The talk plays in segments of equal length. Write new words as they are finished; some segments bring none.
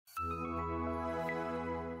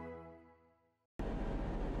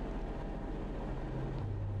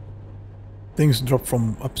Things drop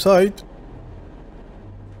from upside.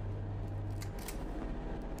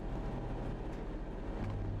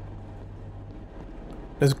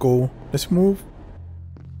 Let's go. Let's move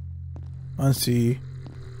and see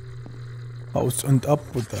how it's end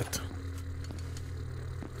up with that.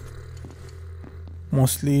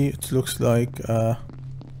 Mostly it looks like a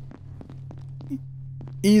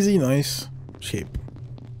easy, nice shape.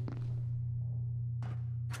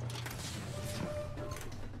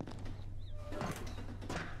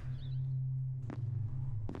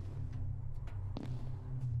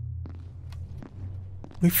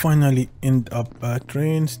 We finally end up at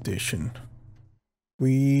train station.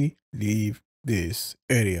 We leave this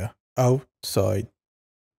area outside.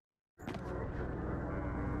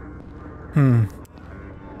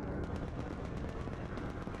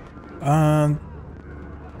 And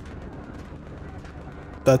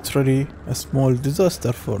that's really a small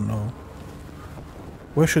disaster for now.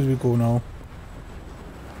 Where should we go now?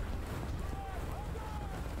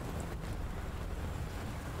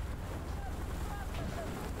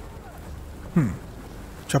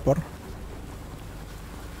 Chopper.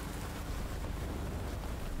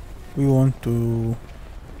 We want to...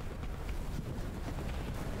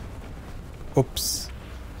 Oops.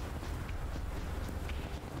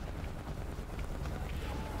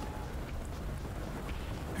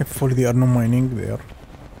 Hopefully there are no mining there.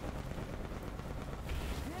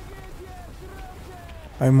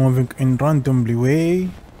 I'm moving in randomly way.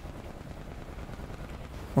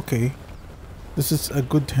 Okay. This is a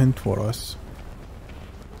good hint for us.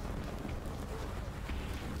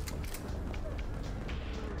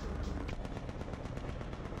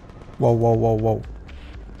 Wow, wow, wow, wow.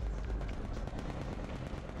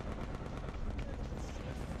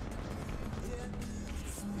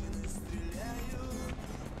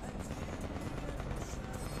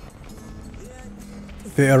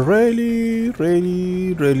 They are really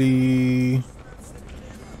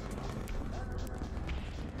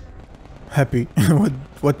happy.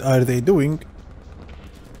 What are they doing?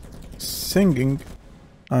 Singing.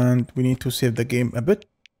 And we need to save the game a bit.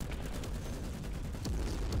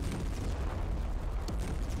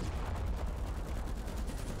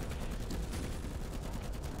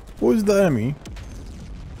 Who is the enemy?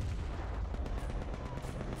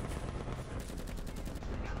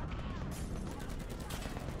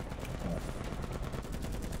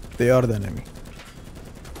 They are the enemy.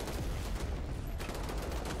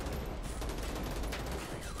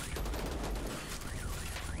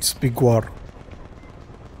 It's big war.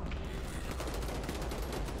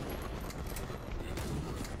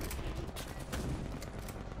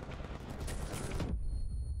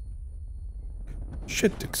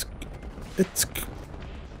 Shit, it's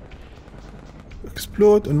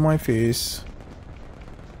explode on my face.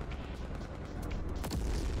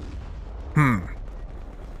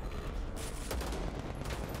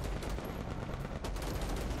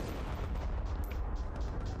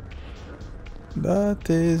 That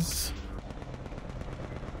is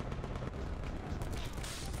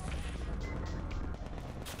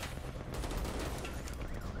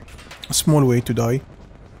a small way to die.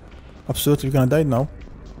 Absolutely gonna die now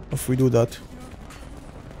if we do that.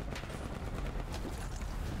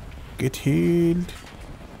 Get healed.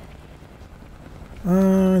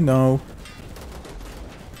 No.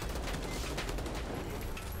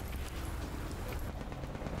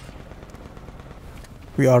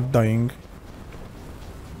 We are dying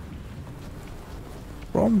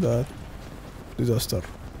from that disaster.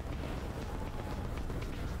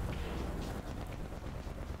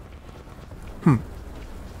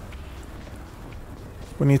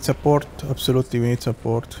 We need support. Absolutely, we need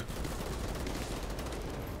support.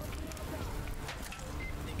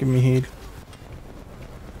 Give me heal.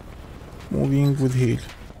 Moving with heal.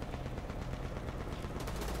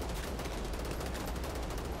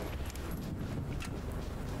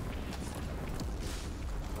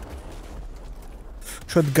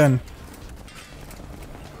 Shotgun.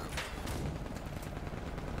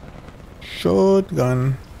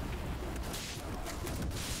 Shotgun.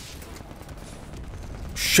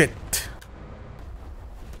 Shit.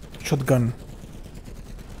 Shotgun.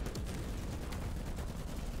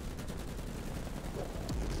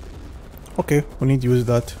 Okay, we need to use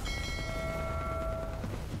that.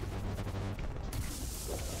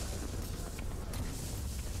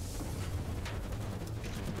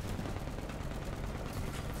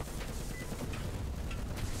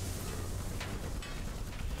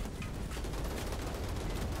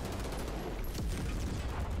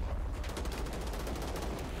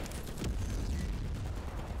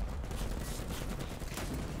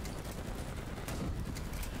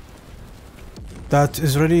 That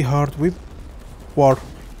is really hard whip War.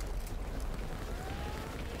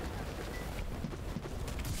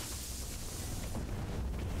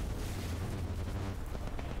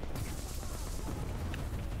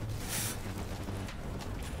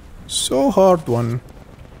 So hard one.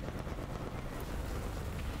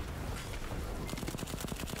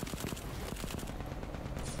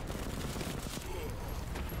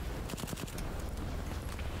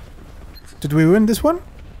 Did we win this one?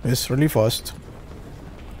 It's really fast.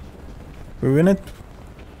 We win it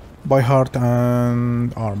by heart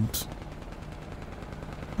and arms.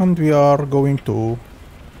 And we are going to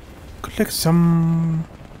collect some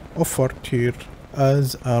effort here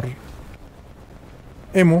as our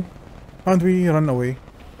ammo. And we run away.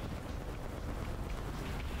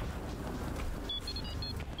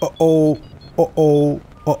 Uh-oh. Uh-oh.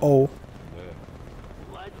 Uh-oh.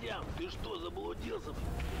 Владян, ты что, заблудился?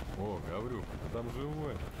 О, говорю, там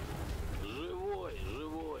живой. Живой,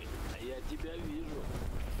 живой. А я тебя вижу.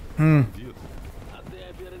 Где ты? А ты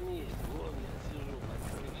обернись. Вон я сижу на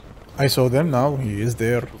крыше. I saw them now. He is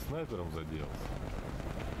there. Ты снайпером заделался?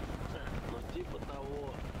 Ну типа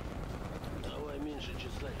того. Давай меньше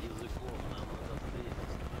чесать языком. Нам надо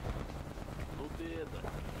встретиться. Ну ты это,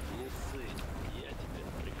 не ссы. Я тебя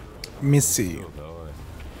прикрою. Missy. Всё, давай.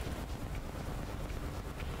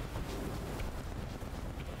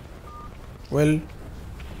 Well.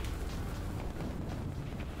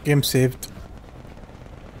 Game saved.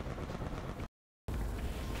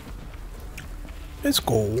 Let's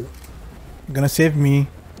go. Gonna save me,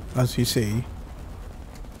 as you say.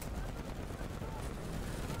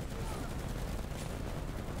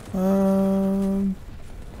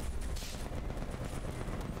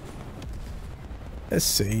 Let's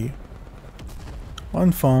see.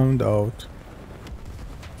 One found out.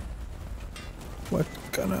 What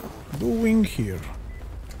gonna doing here?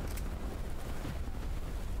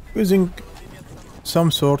 Using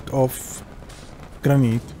some sort of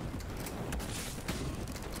granite.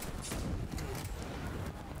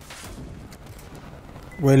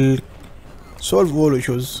 Will solve all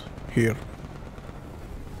issues here.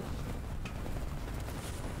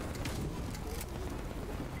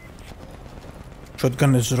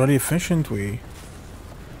 Shotgun is really efficient way.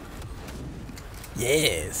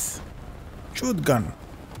 Yes. Shotgun.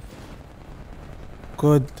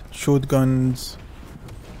 Good shotguns.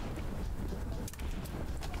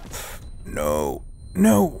 No.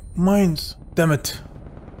 No. Mines. Damn it.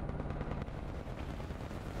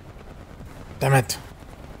 Damn it.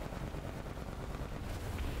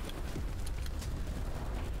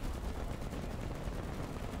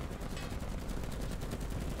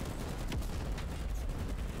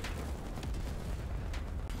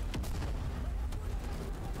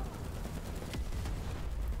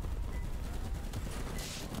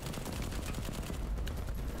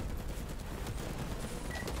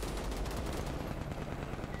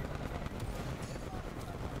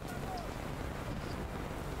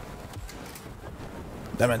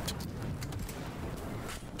 Damn it.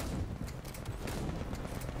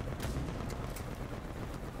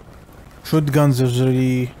 Shotguns is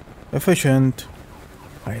really efficient.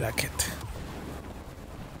 I like it.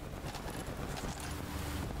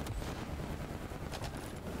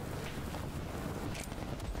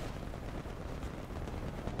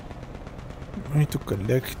 I need to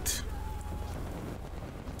collect.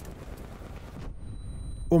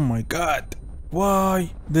 Oh my god.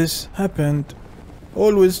 Why this happened?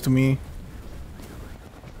 Always to me.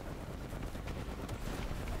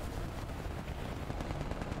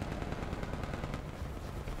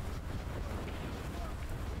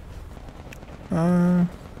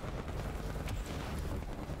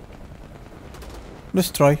 Let's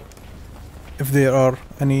try if there are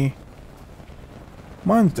any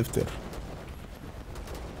mines left there.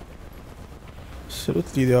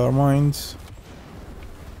 Absolutely there are mines.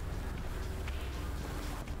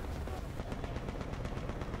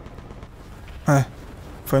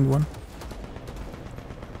 Find one.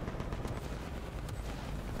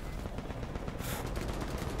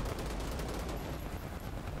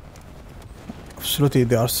 Absolutely,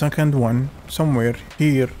 there are second one somewhere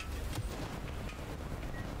here.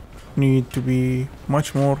 Need to be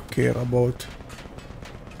much more care about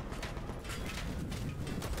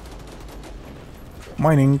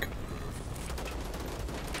mining.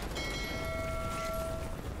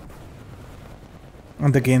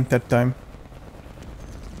 And again that time.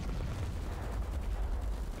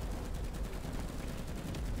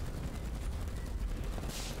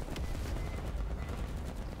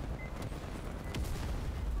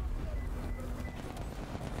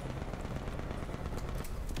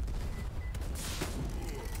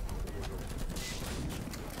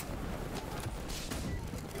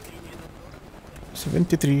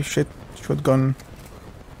 73. Shit. Shotgun.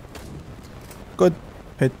 Good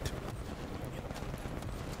hit.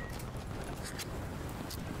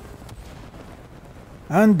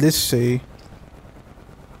 And let's say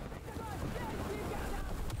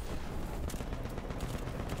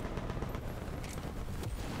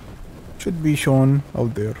should be shown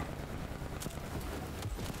out there.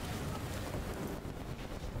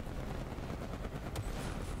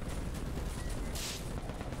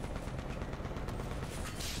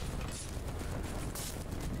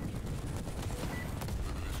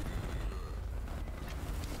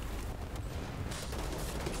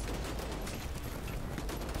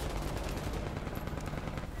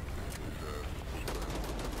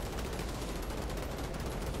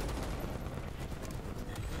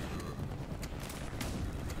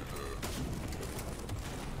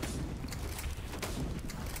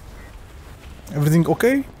 Everything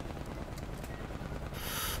okay?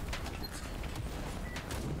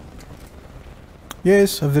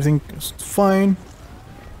 Yes, everything is fine.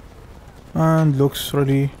 And looks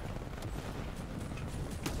really...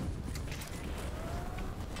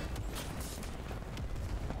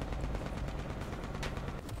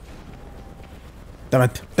 Damn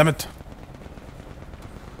it, damn it.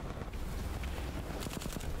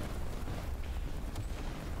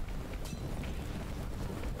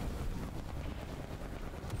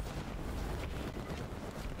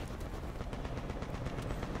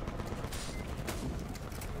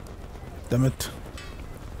 Damn it.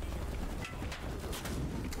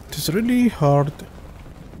 It is really hard.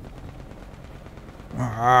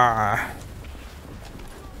 Ah.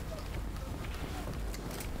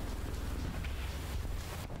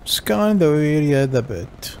 Scan the area a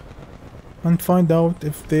bit and find out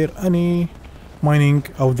if there any mining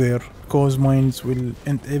out there, because mines will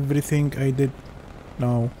end everything I did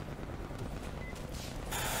now.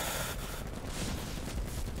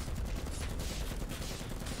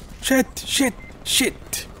 Shit, shit,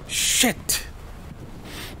 shit, shit.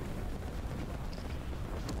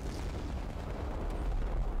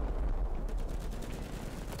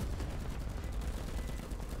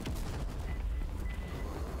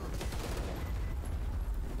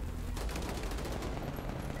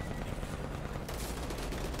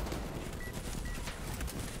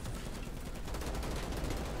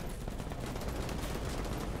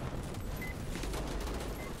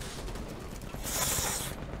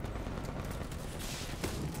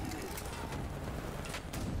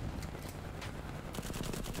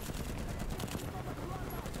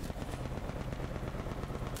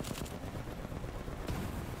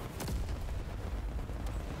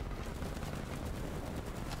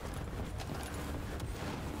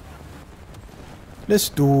 Let's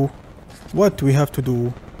do what we have to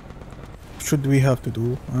do, should we have to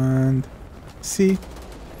do, and see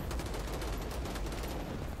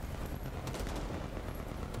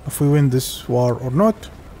if we win this war or not.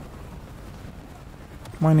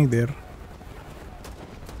 Mining there.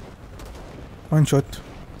 One shot.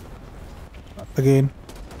 Again.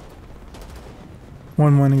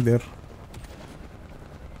 One mining there.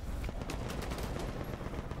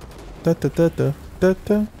 Ta ta ta ta ta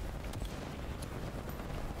ta.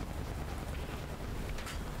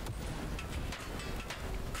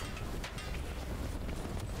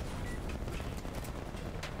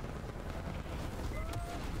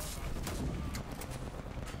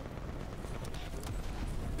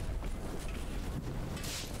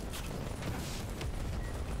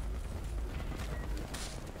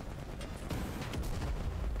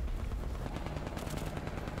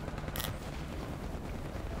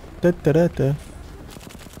 Da da da da.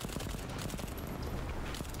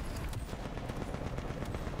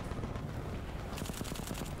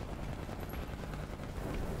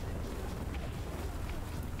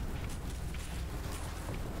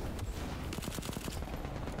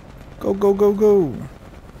 Go go go go.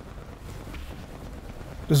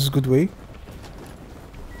 This is a good way.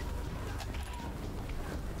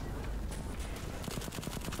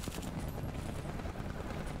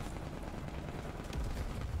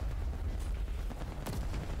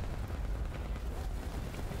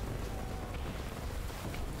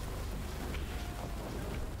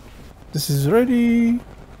 This is ready.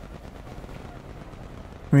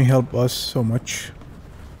 May help us so much.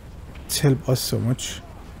 It's helped us so much.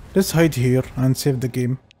 Let's hide here and save the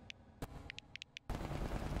game.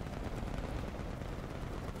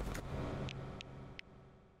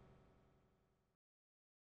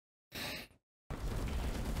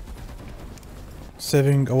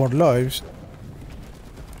 Saving our lives.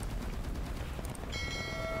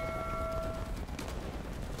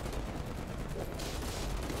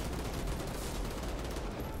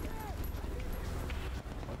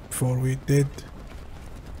 before we did.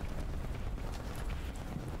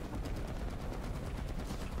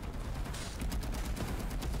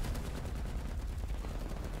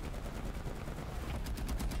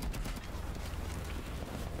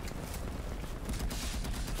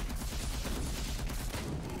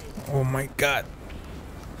 Oh my god.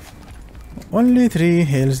 Only 3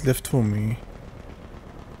 heals left for me.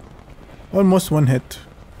 Almost 1 hit.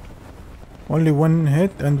 Only 1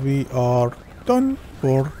 hit and we are done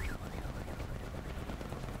for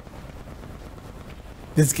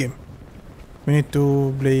this game. We need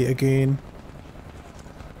to play again.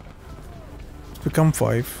 It's become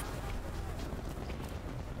 5.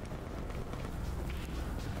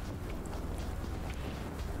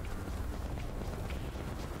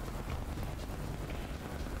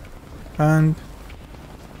 And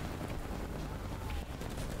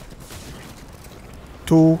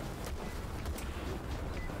 2.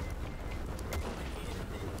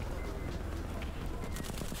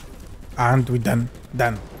 And we done.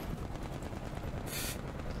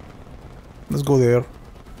 Let's go there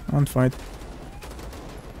and fight.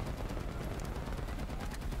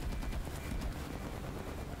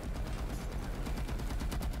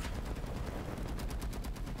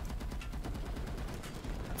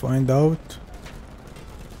 Find out.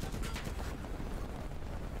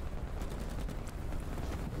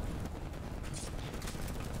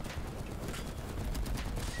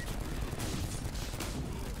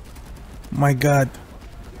 My god.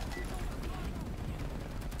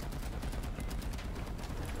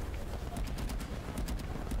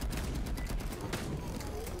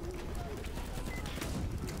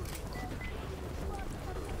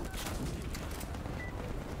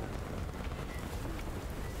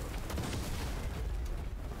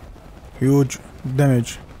 Huge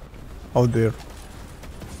damage out there.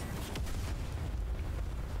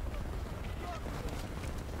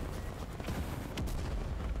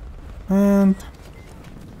 And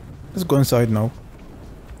let's go inside now.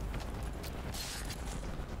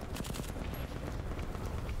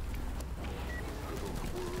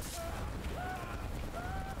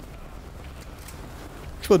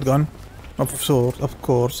 Shotgun, of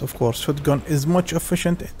course. Shotgun is much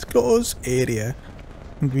efficient at close area,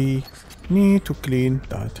 and we need to clean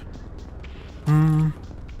that.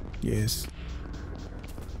 Yes.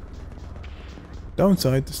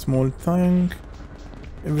 Downside, small thing.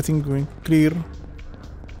 Everything going clear.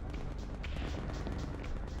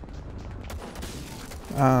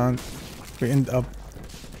 And we end up.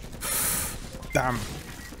 Damn.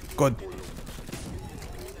 Good.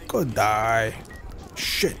 Good die.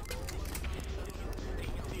 Shit.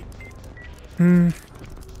 Damn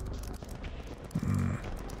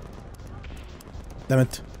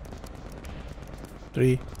it.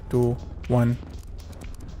 3, 2, 1.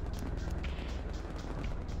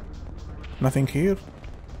 Nothing here.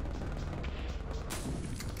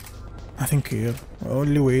 Nothing here.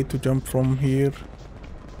 Only way to jump from here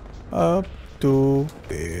up to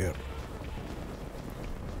there.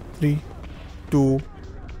 3, 2,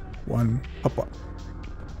 1. Up.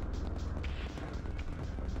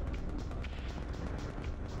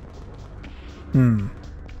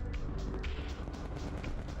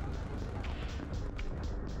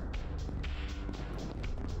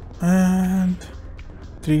 And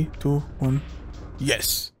 3, 2, 1.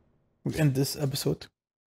 Yes. We end this episode.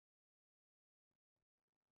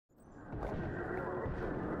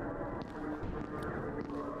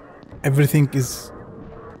 Everything is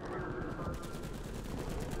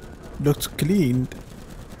looks cleaned.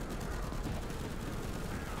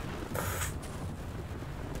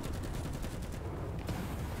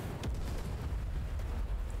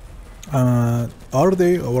 Are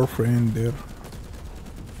they our friend there?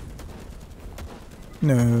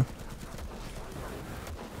 No.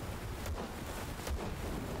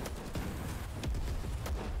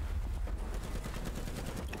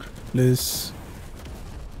 Let's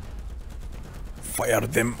fire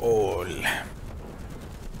them all.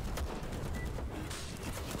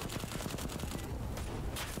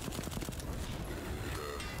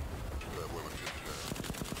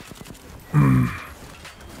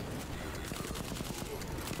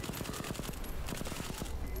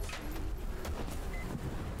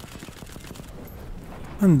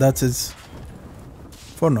 And that is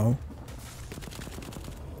for now.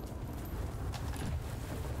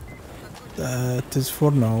 That is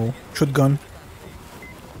for now. Shotgun.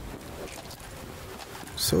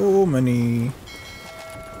 So many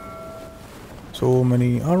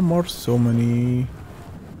armors, so many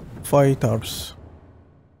fighters.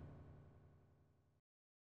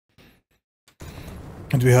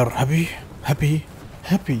 And we are happy.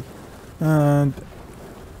 And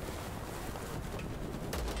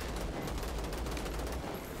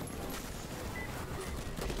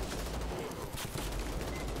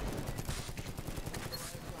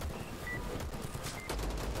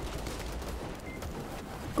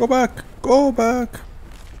Go back! Go back!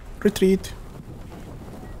 Retreat!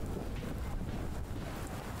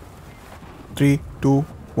 3, 2,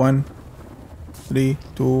 1. 3,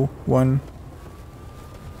 2, 1.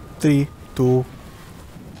 3, 2.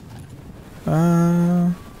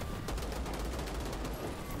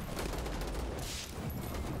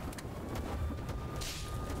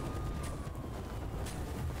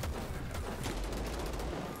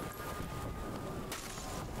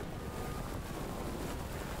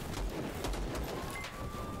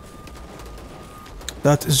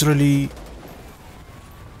 That is really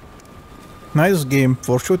nice game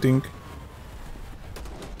for shooting.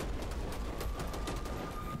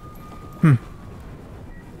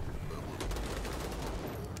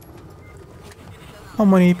 How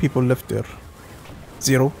many people left there?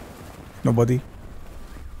 0. Nobody.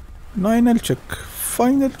 Final check.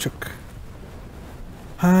 Final check.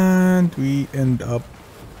 And we end up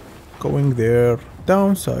going there.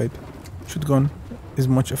 Downside. Shotgun is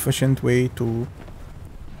much efficient way to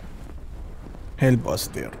help us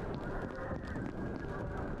there.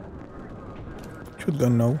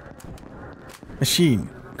 Shotgun now. Machine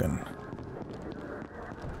gun.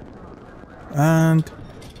 And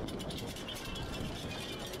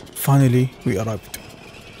finally we arrived.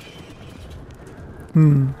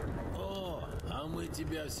 О, а мы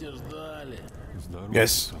тебя все ждали. Здорово,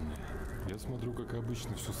 Yes. пацаны. Я смотрю, как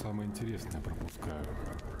обычно, все самое интересное пропускаю.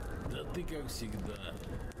 Да ты как всегда.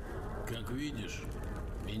 Как видишь,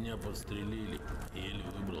 меня подстрелили, еле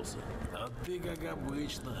выбрался. А ты как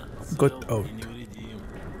обычно, Got цел out. и невредим.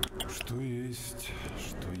 Что есть,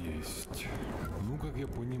 что есть. Ну, как я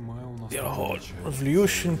понимаю, у нас... The тут whole начальник.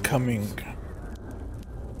 revolution coming.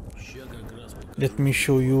 Ща как раз покажу Let me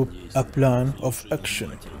show you a plan of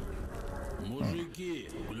action. Мужики,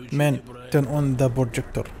 включите Man, проект. turn on the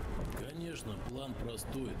projector. Конечно, план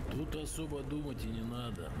простой. Тут особо думать и не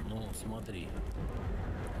надо. Но смотри.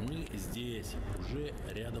 Мы здесь, уже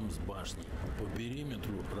рядом с башней. По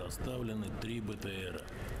периметру расставлены 3 БТРа.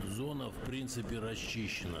 Зона в принципе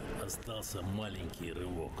расчищена. Остался маленький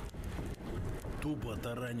рывок. Тупо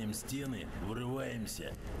тараним стены,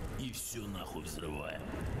 врываемся и все нахуй взрываем.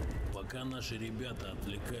 Пока наши ребята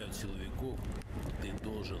отвлекают силовиков, ты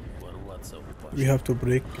должен ворваться в We башню. have to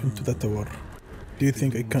break into the tower. Do you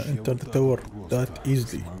think I can Думаешь, я enter вот the так tower вот that просто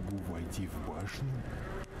easily? смогу войти в башню?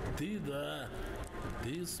 Ты да,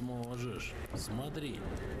 ты сможешь. Смотри,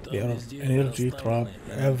 там There are везде energy расставлены trap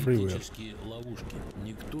everywhere. энергетические ловушки.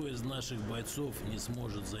 Никто из наших бойцов не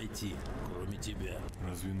сможет зайти, кроме тебя.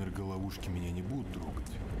 Разве энерголовушки меня не будут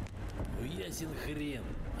трогать? Ну ясен хрен,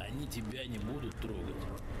 они тебя не будут трогать.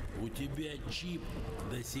 У тебя чип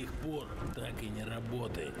до сих пор так и не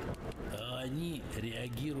работает. А они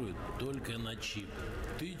реагируют только на чип.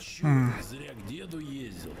 Ты чё, зря к деду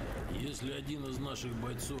ездил? Если один из наших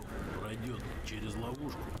бойцов пройдет через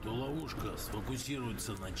ловушку, то ловушка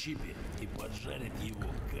сфокусируется на чипе и поджарит его,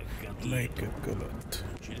 как Like котлету. a gullet.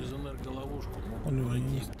 Через энерголовушку могут Only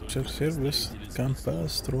пройти только service представители can спецов.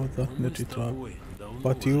 pass through the Но мы energy с trap. тобой давно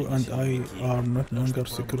But уже you не and I силовики, are not так longer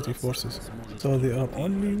что security пробраться forces, сможет so they are только ты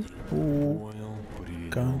only один. who Понял,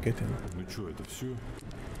 принял. can get in. Ну что, это все?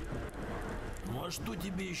 Ну а что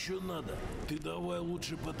тебе еще надо? Ты давай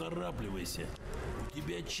лучше поторапливайся. У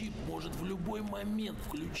тебя чип может в любой момент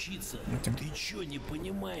включиться. Ты чё, не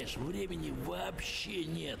понимаешь? Времени вообще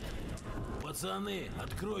нет. Пацаны,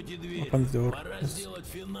 откройте дверь. Open the door. Пора Yes. сделать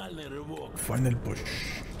финальный рывок. Final push.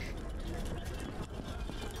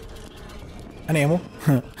 Anemo.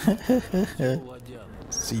 Владян,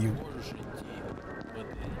 See you. можешь идти.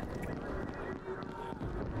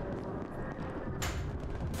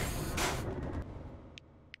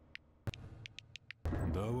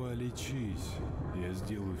 Давай лечись. Я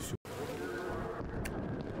сделаю все.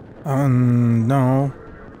 And now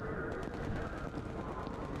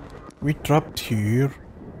we trapped here.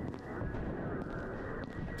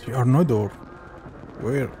 There are no door.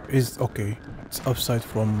 Where is okay? It's outside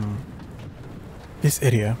from this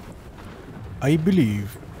area. I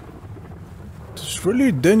believe it's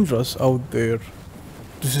really dangerous out there.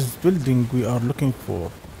 This is building we are looking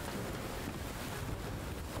for.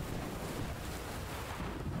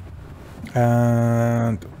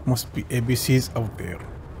 And must be ABCs out there.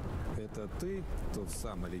 Это ты тот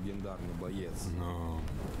самый легендарный боец? Но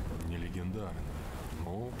не легендарный.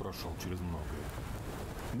 Но прошел через многое.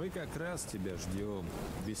 Мы как раз тебя ждем.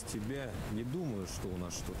 Без тебя не думаю, что у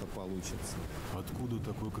нас что-то получится. Откуда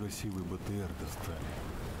такой красивый БТР достали?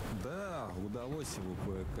 Да, удалось его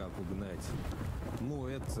кое-как угнать. Ну,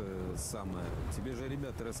 это самое. Тебе же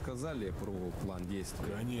ребята рассказали про план действий.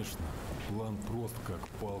 Конечно. План прост как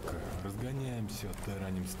палка. Разгоняемся,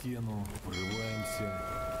 тараним стену, врываемся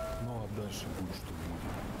Ну а дальше будь что будет.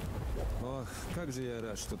 Ох, как же я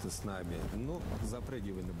рад, что ты с нами. Ну,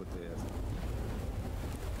 запрыгивай на БТР.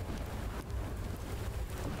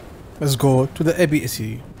 Let's go to the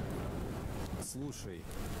ABSE. Слушай,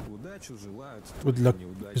 удачу желают. Good luck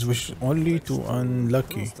неудачи. is wish only Так to что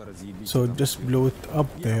unlucky. просто разъебите So там just всё. blow it up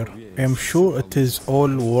Я there. уверен, I am что sure it is получится.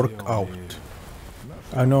 all work out.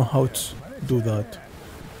 I know how to do that.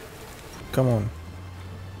 Come on.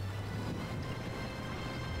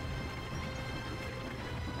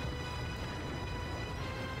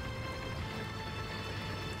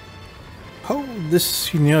 How this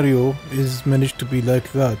scenario is managed to be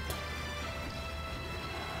like that?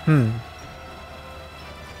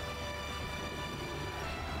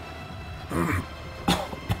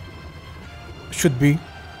 Should be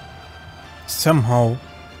somehow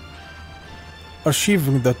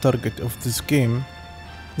achieving the target of this game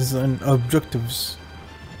is an objectives,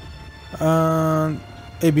 and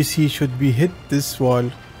ABC should be hit this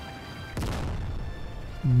wall.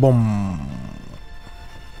 Boom.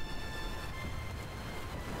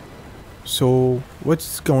 So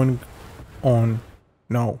what's going on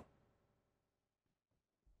now?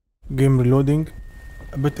 Game reloading,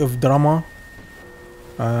 a bit of drama,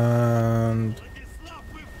 and Владислав,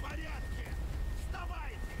 вы в порядке?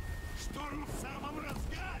 Вставайте! Штурм в самом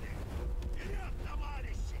разгаре! Вперед,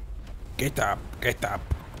 товарищи! get up, get up.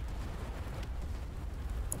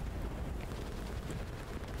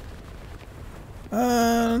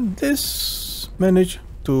 And this managed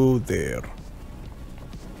to there.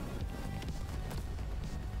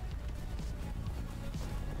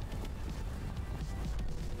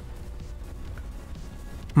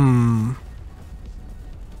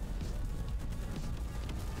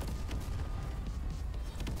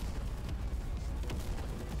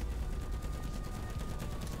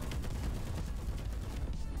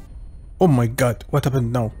 Oh my god, what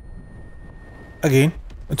happened now? Again?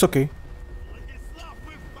 It's okay. Владислав,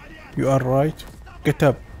 вы в порядке? You are right. Get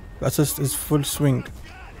up. The assist is full swing.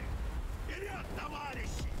 Вперед,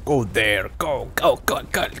 товарищи! Go there. Go,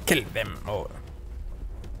 kill them. Oh.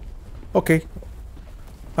 Okay.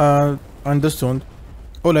 Understood.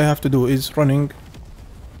 All I have to do is running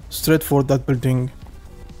straight for that building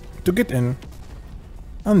to get in.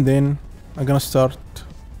 And then I'm gonna start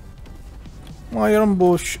my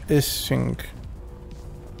ambush is sync.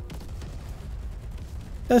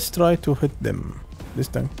 Let's try to hit them this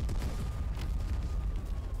time.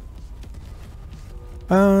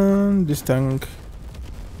 And this tank.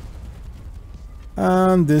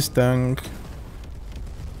 And this tank.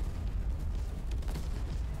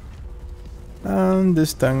 And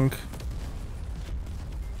this tank.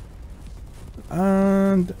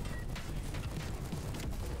 And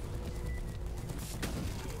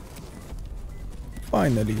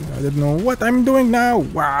finally, I don't know what I'm doing now.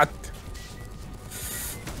 What?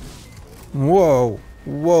 Whoa,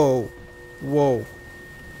 whoa, whoa.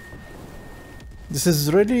 This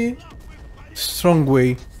is really strong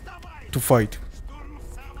way to fight.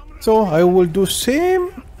 So I will do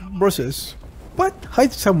same process, but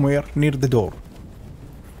hide somewhere near the door.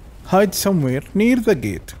 Hide somewhere near the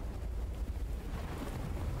gate.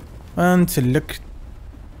 And select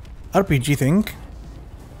RPG thing.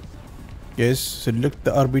 Yes, select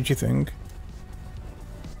the RPG thing.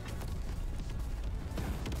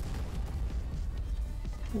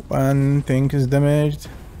 One tank is damaged.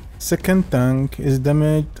 Second tank is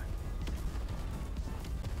damaged.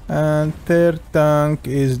 And third tank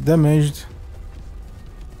is damaged.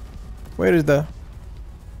 Where is the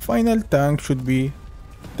final tank? Should be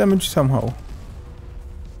damaged somehow.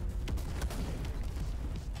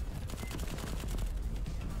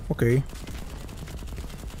 Okay.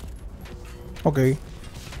 Okay.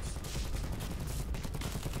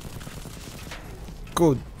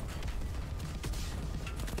 Good.